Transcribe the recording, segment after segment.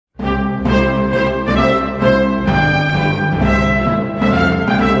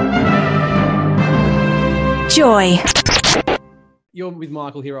Joy. You're with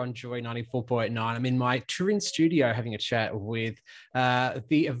Michael here on Joy 94.9. I'm in my Turin studio having a chat with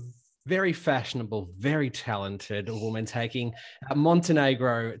the very fashionable, very talented woman taking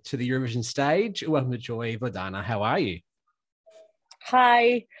Montenegro to the Eurovision stage. Welcome to Joy, Vladana. How are you?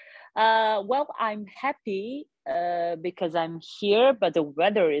 Hi. Well, I'm happy because I'm here, but the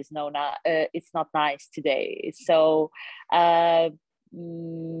weather is it's not nice today. So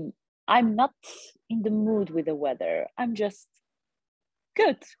I'm not in the mood with the weather. I'm just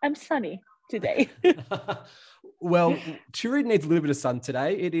good. I'm sunny today. Well, Turin needs a little bit of sun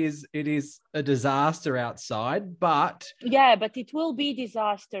today. It is a disaster outside, but yeah, but it will be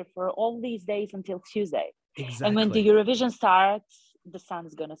disaster for all these days until Tuesday. Exactly. And when the Eurovision starts, the sun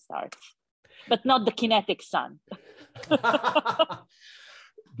is gonna start, but not the kinetic sun.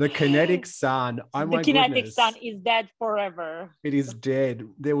 The kinetic sun. Oh my kinetic goodness. sun is dead forever. It is dead.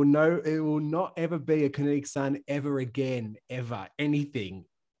 It will not ever be a kinetic sun ever again, ever, anything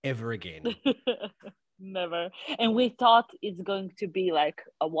ever again. Never. And we thought it's going to be like,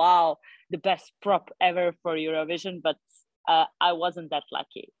 wow, the best prop ever for Eurovision, but I wasn't that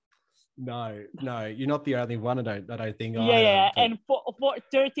lucky. No, you're not the only one. I don't think. Yeah, and for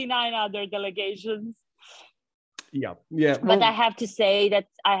 39 other delegations. Yeah. But I have to say that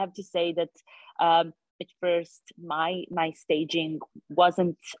at first my staging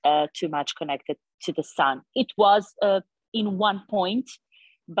wasn't too much connected to the sun. It was in one point,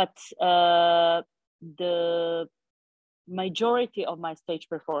 but the majority of my stage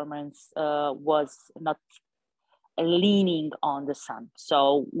performance was not leaning on the sun.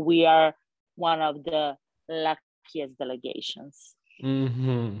 So we are one of the luckiest delegations.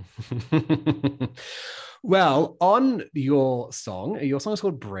 Mm-hmm. Well, on your song is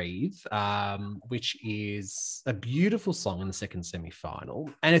called Breathe, which is a beautiful song in the second semi-final,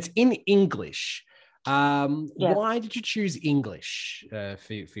 and it's in English. Why did you choose English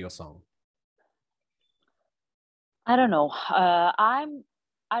for your song? I don't know. I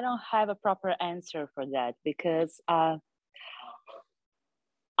don't have a proper answer for that because I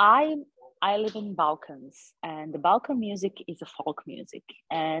live in Balkans, and the Balkan music is a folk music.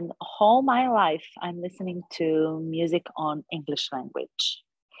 And all my life, I'm listening to music on English language.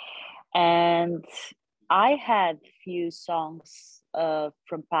 And I had few songs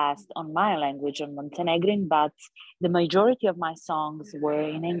from past on my language, on Montenegrin, but the majority of my songs were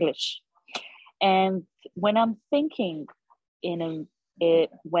in English. And when I'm thinking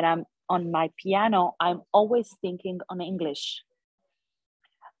when I'm on my piano, I'm always thinking on English.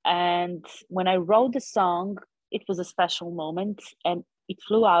 And when I wrote the song, it was a special moment and it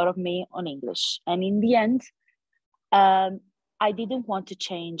flew out of me on English. And in the end, I didn't want to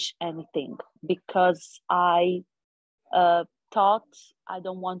change anything because I thought I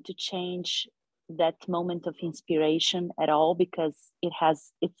don't want to change that moment of inspiration at all because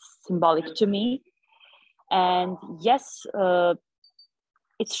it's symbolic to me. And yes,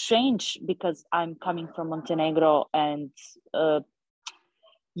 it's strange because I'm coming from Montenegro and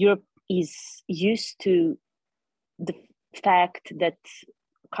Europe is used to the fact that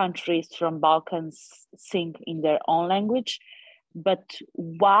countries from Balkans sing in their own language. But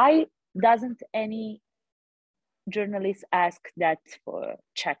why doesn't any journalist ask that for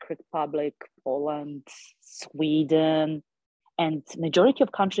Czech Republic, Poland, Sweden, and majority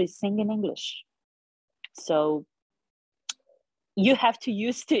of countries sing in English? So you have to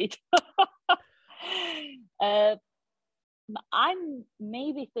use it. I'm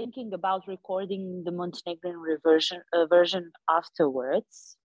maybe thinking about recording the Montenegrin version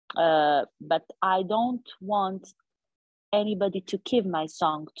afterwards, but I don't want anybody to give my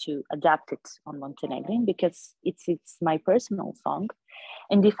song to adapt it on Montenegrin because it's my personal song.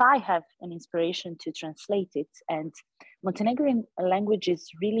 And if I have an inspiration to translate it, and Montenegrin language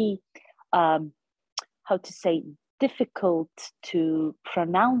is really, difficult to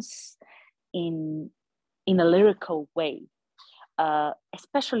pronounce in a lyrical way.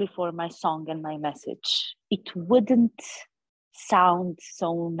 Especially for my song and my message, it wouldn't sound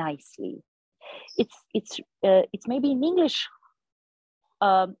so nicely. It's maybe in English.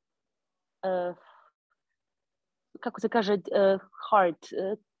 Kako se kaže hard,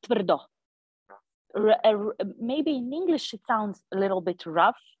 tvrdo. Maybe in English it sounds a little bit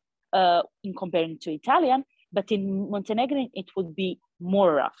rough in comparing to Italian, but in Montenegrin it would be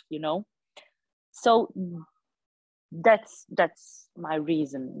more rough, So that's my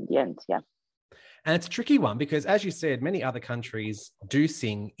reason in the end. And it's a tricky one because, as you said, many other countries do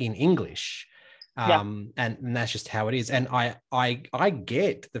sing in English, and that's just how it is. And I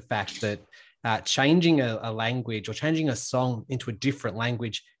get the fact that changing a language or changing a song into a different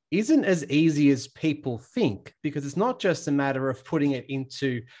language isn't as easy as people think, because it's not just a matter of putting it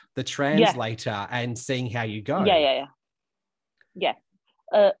into the translator and seeing how you go. Yeah.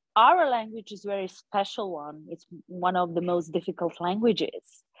 Our language is a very special one. It's one of the most difficult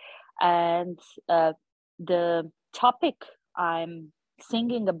languages. And the topic I'm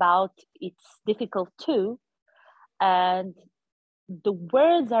singing about, it's difficult too. And the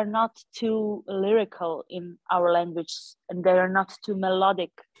words are not too lyrical in our language, and they are not too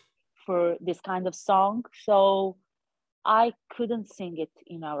melodic for this kind of song. So I couldn't sing it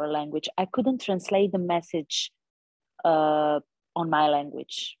in our language. I couldn't translate the message on my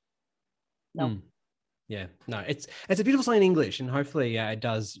language. No. Yeah, no, it's a beautiful song in English, and hopefully it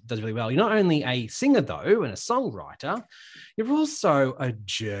does really well. You're not only a singer though and a songwriter, you're also a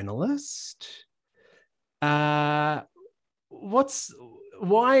journalist. Why?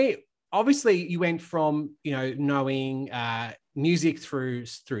 Obviously, you went from knowing music through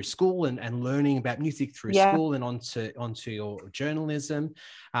school and learning about music through school and onto your journalism.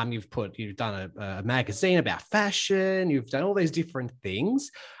 You've done a magazine about fashion. You've done all these different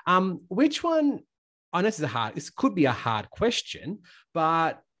things. Which one? I know this could be a hard question,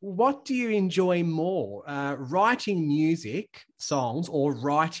 but what do you enjoy more, writing music songs or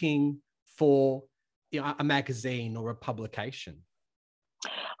writing for a magazine or a publication?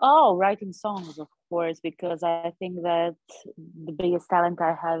 Oh, writing songs, of course, because I think that the biggest talent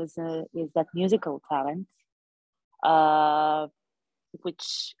I have is that musical talent,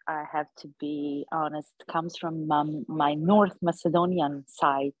 which I have to be honest, comes from my North Macedonian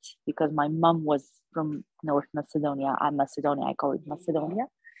side, because my mom was from North Macedonia. I'm Macedonia, I call it Macedonia.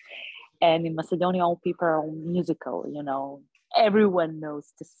 And in Macedonia, all people are musical, everyone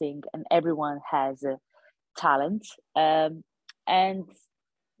knows to sing and everyone has a talent. And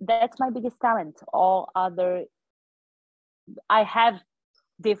that's my biggest talent. All other, I have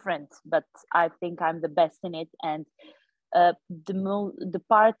different, but I think I'm the best in it. And the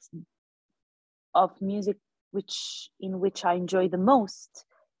part of music in which I enjoy the most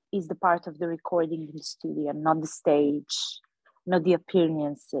is the part of the recording in the studio, not the stage, not the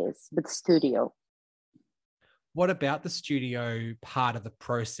appearances, but the studio. What about the studio part of the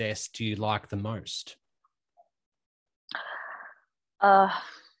process do you like the most?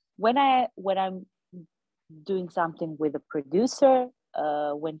 When I'm doing something with a producer,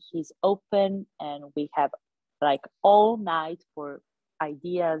 when he's open and we have like all night for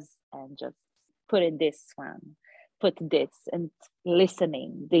ideas and just put in this one, put this, and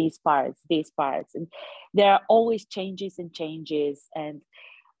listening these parts, and there are always changes, and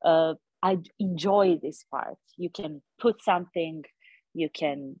I enjoy this part. You can put something, you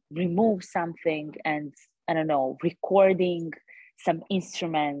can remove something, and I don't know, recording some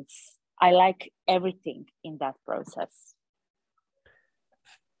instruments. I like everything in that process.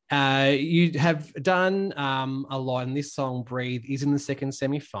 You have done a lot, and this song, Breathe, is in the second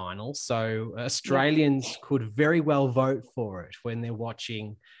semi-final. So Australians could very well vote for it when they're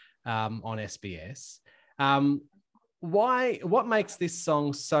watching on SBS. What makes this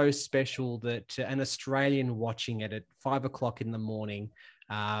song so special that an Australian watching it at 5:00 in the morning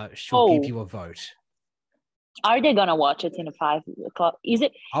should give you a vote? Are they gonna watch it in 5:00? Is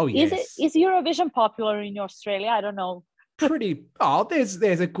it? Oh, yes. Is Eurovision popular in Australia? I don't know.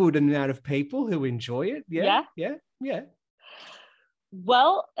 There's a good amount of people who enjoy it. Yeah.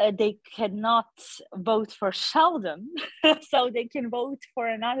 Well, they cannot vote for Sheldon, so they can vote for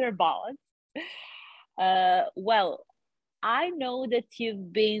another ballot. Well, I know that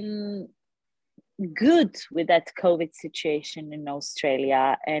you've been good with that COVID situation in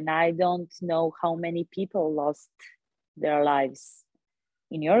Australia, and I don't know how many people lost their lives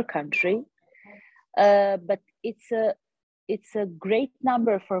in your country, but it's a great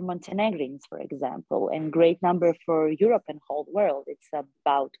number for Montenegrins, for example, and great number for Europe and whole world. It's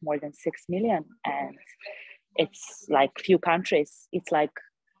about more than 6 million, and it's like few countries. It's like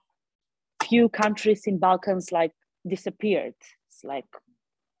few countries in Balkans like disappeared. It's like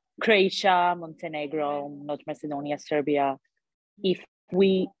Croatia, Montenegro, North Macedonia, Serbia. If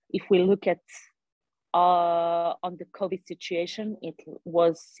we look at on the COVID situation, it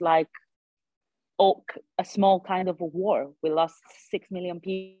was like a small kind of a war. We lost 6 million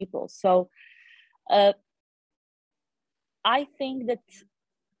people. So I think that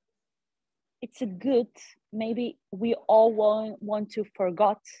it's a good, maybe we all want to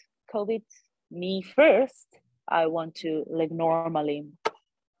forget COVID. Me first, I want to live normally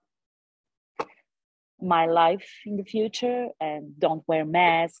my life in the future and don't wear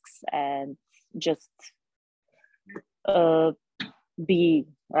masks and just be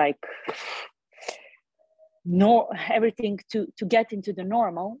like everything to get into the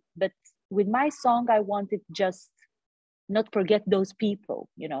normal. But with my song, I wanted just not forget those people.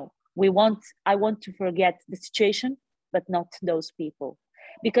 I want to forget the situation, but not those people,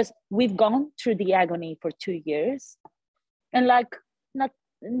 because we've gone through the agony for 2 years, and like not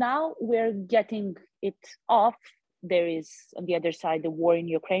now we're getting it off. There is on the other side the war in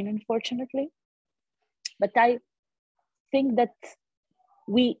Ukraine, unfortunately, but I think that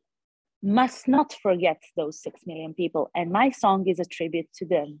we must not forget those 6 million people, and my song is a tribute to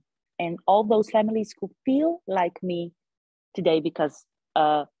them and all those families who feel like me today, because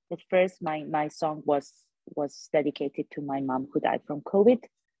at first my song was dedicated to my mom who died from COVID,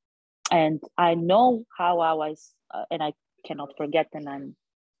 and I know how I was, and I cannot forget, and I'm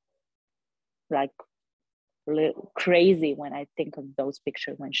like crazy when I think of those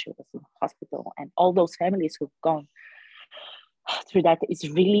pictures when she was in hospital, and all those families who've gone through that. Is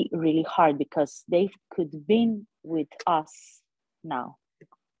really, really hard, because they could been with us now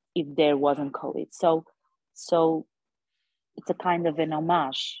if there wasn't COVID. So it's a kind of an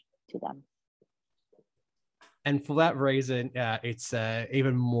homage to them. And for that reason, it's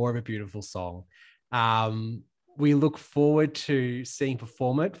even more of a beautiful song. We look forward to seeing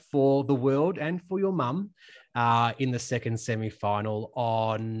perform it for the world and for your mum in the second semi-final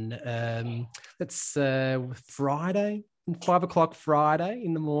on Friday, 5 o'clock Friday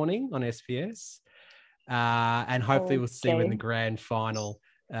in the morning on SPS. And hopefully we'll see you in the grand final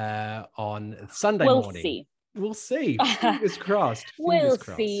on Sunday morning. We'll see. Fingers crossed. We'll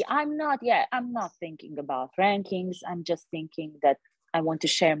see. I'm not thinking about rankings. I'm just thinking that I want to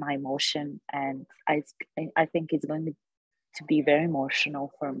share my emotion, and I think it's going to be very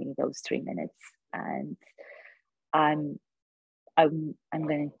emotional for me, those 3 minutes. And I'm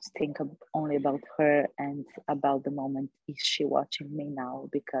going to think only about her and about the moment. Is she watching me now?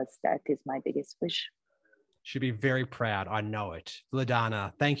 Because that is my biggest wish. She'll be very proud. I know it.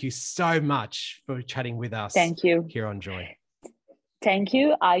 Vladana, thank you so much for chatting with us. Thank you. Here on Joy. Thank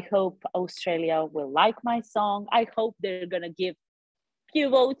you. I hope Australia will like my song. I hope they're going to give few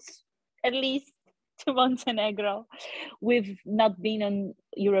votes, at least, to Montenegro. We've not been on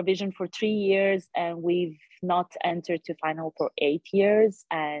Eurovision for 3 years, and we've not entered to final for 8 years.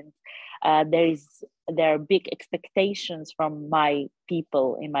 And there are big expectations from my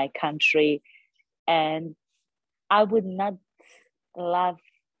people in my country. And I would not love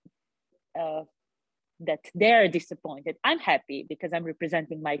that they're disappointed. I'm happy because I'm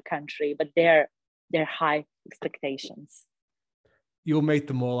representing my country, but they're high expectations. You'll meet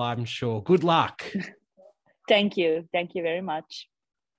them all, I'm sure. Good luck. Thank you. Thank you very much.